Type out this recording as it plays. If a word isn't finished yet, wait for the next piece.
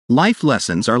Life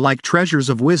lessons are like treasures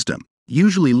of wisdom,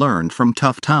 usually learned from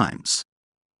tough times.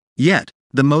 Yet,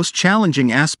 the most challenging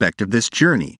aspect of this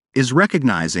journey is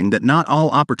recognizing that not all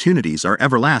opportunities are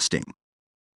everlasting.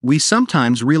 We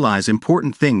sometimes realize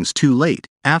important things too late,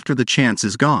 after the chance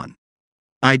is gone.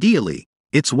 Ideally,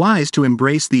 it's wise to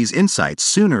embrace these insights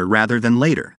sooner rather than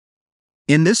later.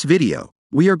 In this video,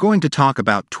 we are going to talk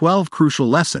about 12 crucial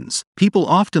lessons people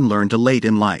often learn too late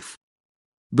in life.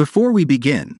 Before we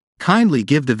begin, kindly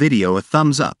give the video a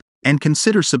thumbs up and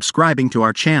consider subscribing to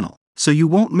our channel so you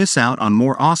won't miss out on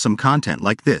more awesome content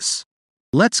like this.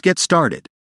 Let's get started.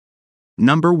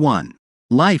 Number 1.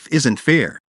 Life isn't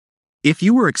fair. If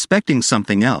you were expecting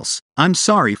something else, I'm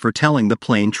sorry for telling the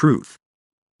plain truth.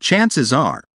 Chances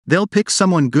are, they'll pick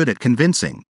someone good at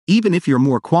convincing, even if you're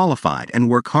more qualified and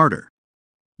work harder.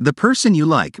 The person you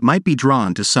like might be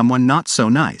drawn to someone not so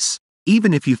nice,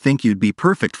 even if you think you'd be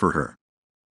perfect for her.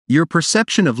 Your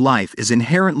perception of life is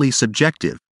inherently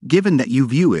subjective, given that you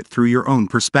view it through your own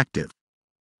perspective.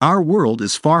 Our world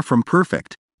is far from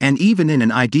perfect, and even in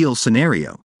an ideal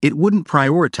scenario, it wouldn't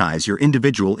prioritize your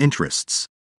individual interests.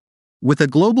 With a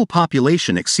global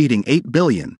population exceeding 8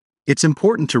 billion, it's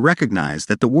important to recognize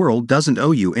that the world doesn't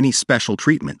owe you any special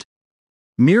treatment.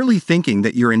 Merely thinking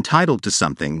that you're entitled to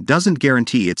something doesn't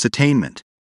guarantee its attainment.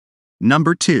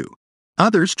 Number 2.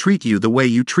 Others treat you the way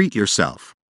you treat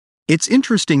yourself. It's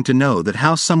interesting to know that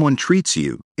how someone treats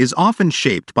you is often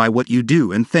shaped by what you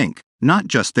do and think, not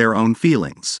just their own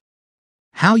feelings.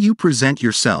 How you present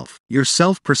yourself, your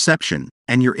self-perception,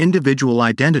 and your individual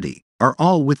identity are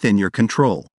all within your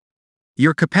control.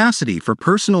 Your capacity for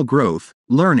personal growth,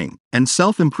 learning, and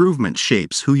self-improvement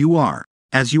shapes who you are,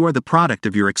 as you are the product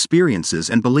of your experiences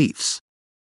and beliefs.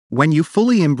 When you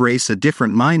fully embrace a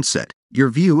different mindset, your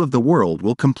view of the world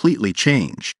will completely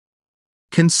change.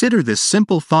 Consider this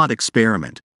simple thought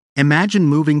experiment. Imagine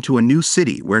moving to a new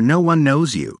city where no one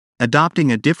knows you,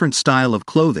 adopting a different style of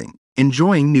clothing,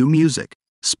 enjoying new music,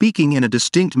 speaking in a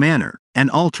distinct manner, and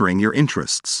altering your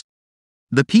interests.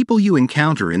 The people you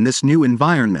encounter in this new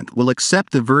environment will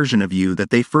accept the version of you that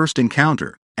they first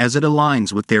encounter, as it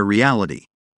aligns with their reality.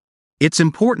 It's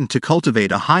important to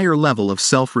cultivate a higher level of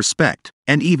self-respect,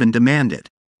 and even demand it.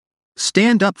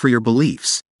 Stand up for your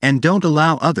beliefs, and don't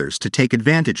allow others to take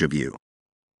advantage of you.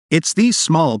 It's these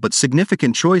small but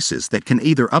significant choices that can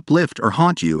either uplift or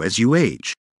haunt you as you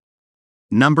age.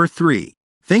 Number 3.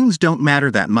 Things don't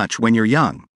matter that much when you're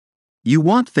young. You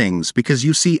want things because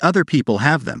you see other people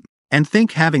have them, and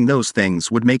think having those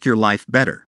things would make your life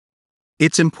better.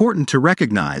 It's important to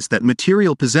recognize that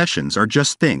material possessions are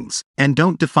just things, and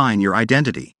don't define your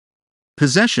identity.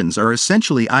 Possessions are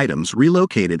essentially items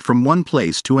relocated from one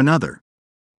place to another.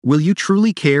 Will you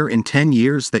truly care in 10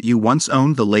 years that you once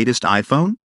owned the latest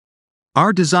iPhone?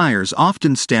 Our desires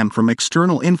often stem from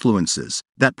external influences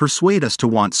that persuade us to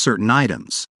want certain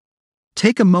items.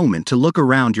 Take a moment to look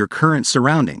around your current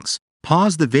surroundings.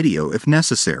 Pause the video if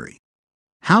necessary.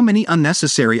 How many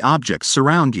unnecessary objects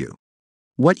surround you?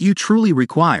 What you truly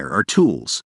require are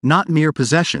tools, not mere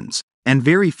possessions, and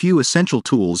very few essential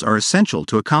tools are essential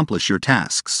to accomplish your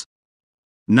tasks.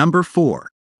 Number 4.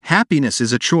 Happiness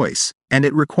is a choice, and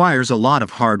it requires a lot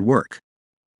of hard work.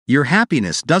 Your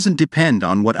happiness doesn't depend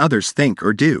on what others think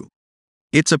or do.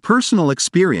 It's a personal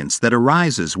experience that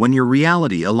arises when your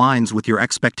reality aligns with your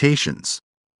expectations.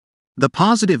 The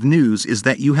positive news is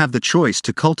that you have the choice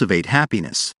to cultivate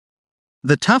happiness.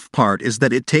 The tough part is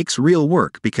that it takes real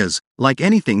work because, like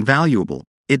anything valuable,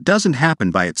 it doesn't happen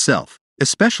by itself,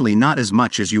 especially not as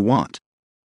much as you want.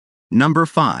 Number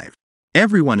 5.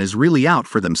 Everyone is really out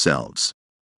for themselves.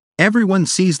 Everyone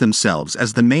sees themselves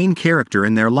as the main character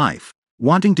in their life,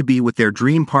 wanting to be with their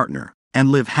dream partner, and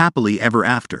live happily ever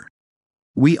after.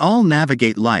 We all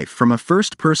navigate life from a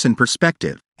first-person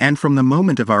perspective, and from the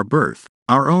moment of our birth,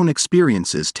 our own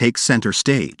experiences take center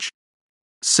stage.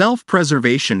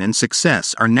 Self-preservation and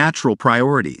success are natural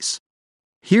priorities.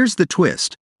 Here's the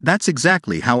twist: that's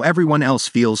exactly how everyone else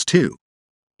feels too.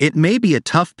 It may be a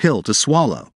tough pill to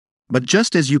swallow, but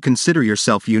just as you consider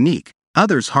yourself unique,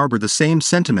 others harbor the same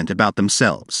sentiment about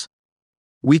themselves.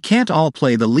 We can't all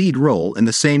play the lead role in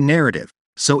the same narrative,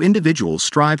 so individuals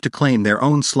strive to claim their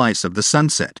own slice of the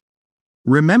sunset.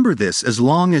 Remember this as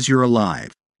long as you're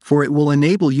alive, for it will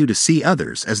enable you to see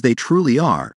others as they truly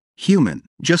are, human,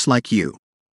 just like you.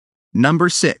 Number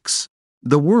 6.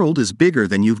 The world is bigger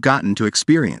than you've gotten to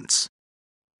experience.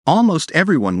 Almost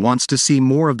everyone wants to see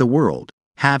more of the world,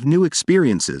 have new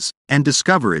experiences, and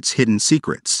discover its hidden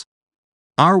secrets.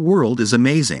 Our world is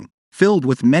amazing, filled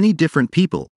with many different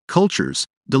people, cultures,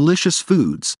 delicious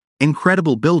foods,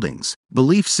 incredible buildings,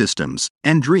 belief systems,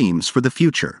 and dreams for the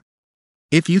future.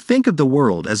 If you think of the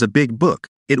world as a big book,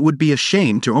 it would be a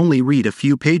shame to only read a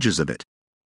few pages of it.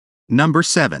 Number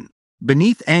 7.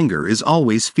 Beneath anger is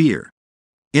always fear.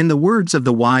 In the words of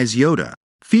the wise Yoda,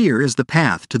 fear is the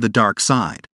path to the dark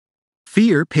side.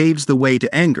 Fear paves the way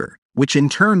to anger, which in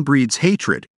turn breeds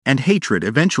hatred, and hatred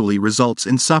eventually results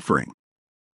in suffering.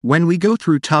 When we go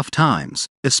through tough times,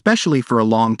 especially for a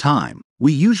long time,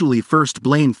 we usually first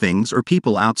blame things or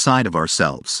people outside of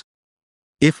ourselves.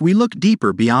 If we look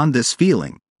deeper beyond this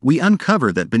feeling, we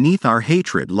uncover that beneath our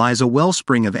hatred lies a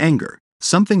wellspring of anger,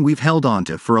 something we've held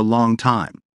onto for a long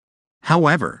time.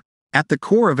 However, at the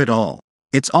core of it all,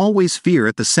 it's always fear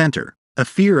at the center, a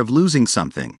fear of losing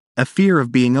something, a fear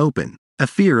of being open, a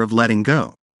fear of letting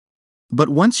go. But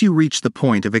once you reach the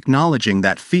point of acknowledging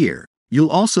that fear,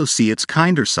 you'll also see its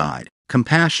kinder side,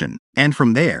 compassion, and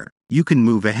from there, you can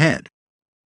move ahead.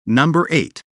 Number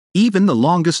 8. Even the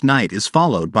longest night is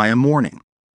followed by a morning.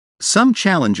 Some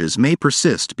challenges may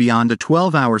persist beyond a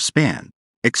 12-hour span,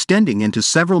 extending into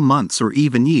several months or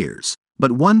even years,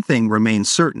 but one thing remains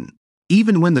certain.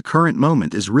 Even when the current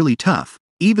moment is really tough,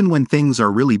 even when things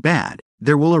are really bad,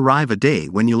 there will arrive a day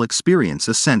when you'll experience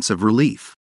a sense of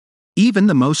relief. Even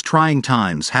the most trying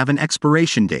times have an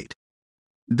expiration date.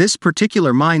 This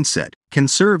particular mindset can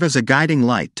serve as a guiding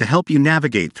light to help you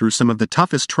navigate through some of the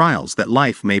toughest trials that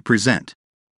life may present.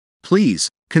 Please,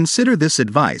 consider this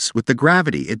advice with the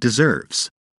gravity it deserves.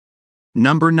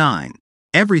 Number 9.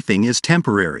 Everything is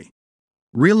temporary.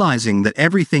 Realizing that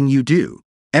everything you do,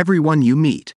 everyone you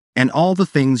meet, and all the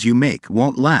things you make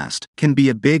won't last can be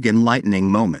a big enlightening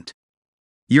moment.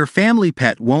 Your family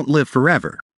pet won't live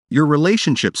forever, your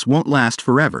relationships won't last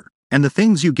forever, and the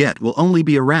things you get will only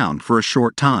be around for a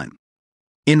short time.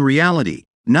 In reality,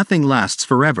 nothing lasts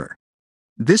forever.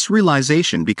 This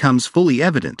realization becomes fully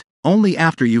evident only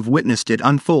after you've witnessed it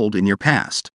unfold in your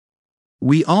past.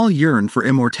 We all yearn for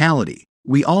immortality,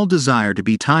 we all desire to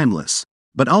be timeless,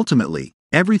 but ultimately,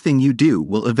 everything you do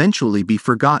will eventually be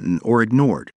forgotten or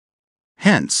ignored.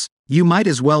 Hence, you might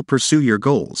as well pursue your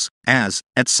goals, as,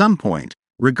 at some point,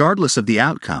 regardless of the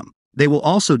outcome, they will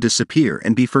also disappear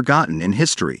and be forgotten in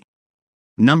history.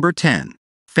 Number 10.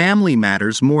 Family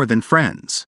matters more than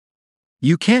friends.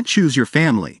 You can't choose your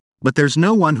family, but there's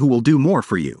no one who will do more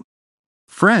for you.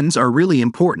 Friends are really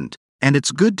important, and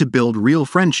it's good to build real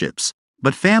friendships,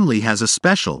 but family has a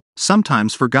special,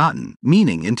 sometimes forgotten,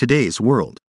 meaning in today's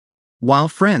world. While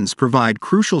friends provide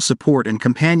crucial support and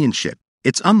companionship,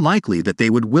 it's unlikely that they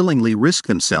would willingly risk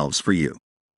themselves for you.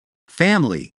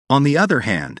 Family, on the other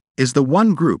hand, is the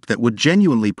one group that would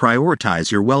genuinely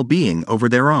prioritize your well-being over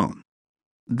their own.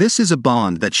 This is a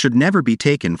bond that should never be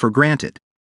taken for granted.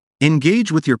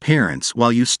 Engage with your parents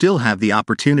while you still have the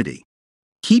opportunity.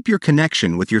 Keep your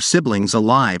connection with your siblings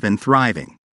alive and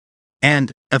thriving.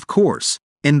 And, of course,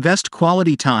 invest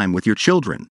quality time with your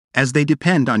children, as they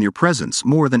depend on your presence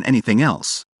more than anything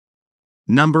else.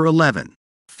 Number 11.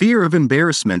 Fear of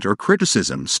embarrassment or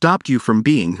criticism stopped you from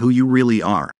being who you really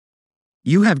are.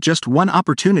 You have just one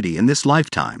opportunity in this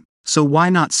lifetime, so why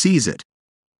not seize it?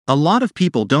 A lot of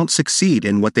people don't succeed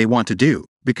in what they want to do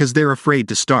because they're afraid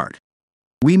to start.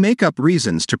 We make up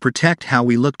reasons to protect how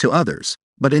we look to others,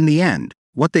 but in the end,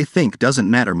 what they think doesn't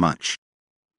matter much.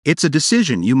 It's a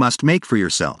decision you must make for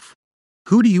yourself.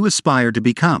 Who do you aspire to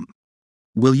become?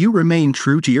 Will you remain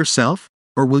true to yourself,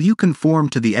 or will you conform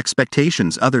to the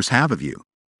expectations others have of you?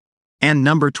 And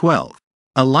number 12.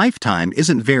 A lifetime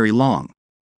isn't very long.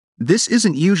 This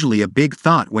isn't usually a big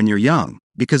thought when you're young,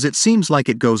 because it seems like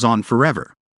it goes on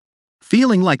forever.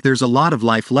 Feeling like there's a lot of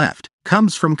life left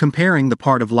comes from comparing the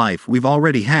part of life we've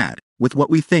already had with what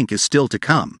we think is still to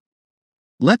come.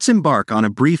 Let's embark on a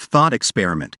brief thought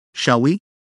experiment, shall we?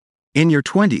 In your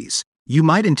 20s, you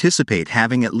might anticipate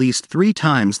having at least 3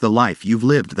 times the life you've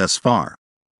lived thus far.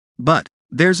 But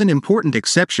there's an important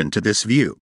exception to this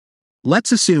view.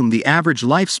 Let's assume the average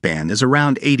lifespan is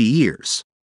around 80 years.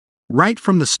 Right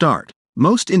from the start,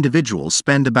 most individuals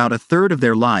spend about a third of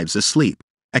their lives asleep,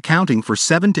 accounting for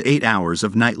 7 to 8 hours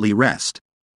of nightly rest.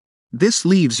 This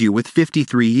leaves you with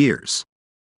 53 years.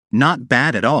 Not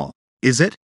bad at all, is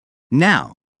it?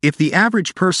 Now, if the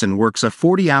average person works a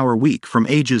 40-hour week from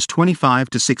ages 25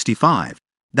 to 65,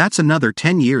 that's another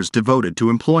 10 years devoted to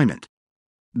employment.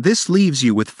 This leaves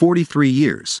you with 43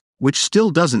 years, which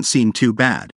still doesn't seem too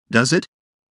bad, does it?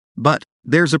 But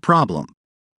there's a problem.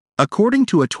 According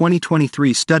to a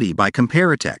 2023 study by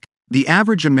Comparitech, the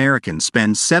average American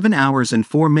spends 7 hours and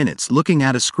 4 minutes looking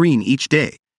at a screen each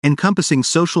day, encompassing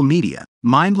social media,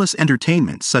 mindless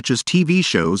entertainment such as TV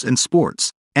shows and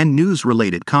sports, and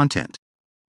news-related content.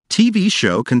 TV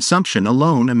show consumption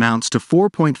alone amounts to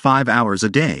 4.5 hours a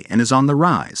day and is on the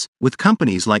rise, with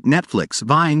companies like Netflix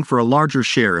vying for a larger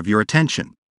share of your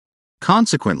attention.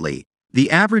 Consequently, the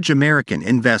average American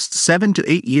invests 7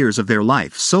 to 8 years of their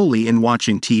life solely in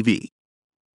watching TV.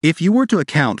 If you were to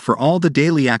account for all the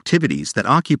daily activities that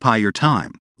occupy your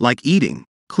time, like eating,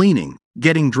 cleaning,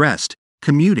 getting dressed,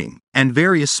 commuting, and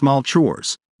various small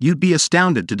chores, you'd be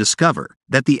astounded to discover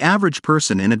that the average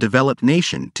person in a developed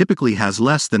nation typically has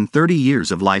less than 30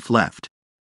 years of life left.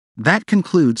 That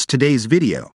concludes today's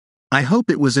video. I hope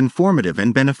it was informative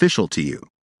and beneficial to you.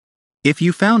 If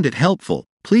you found it helpful,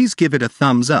 please give it a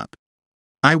thumbs up.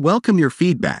 I welcome your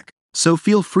feedback, so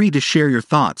feel free to share your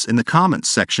thoughts in the comments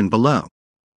section below.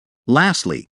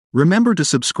 Lastly, remember to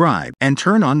subscribe and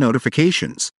turn on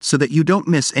notifications so that you don't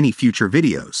miss any future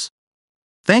videos.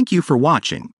 Thank you for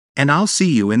watching, and I'll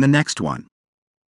see you in the next one.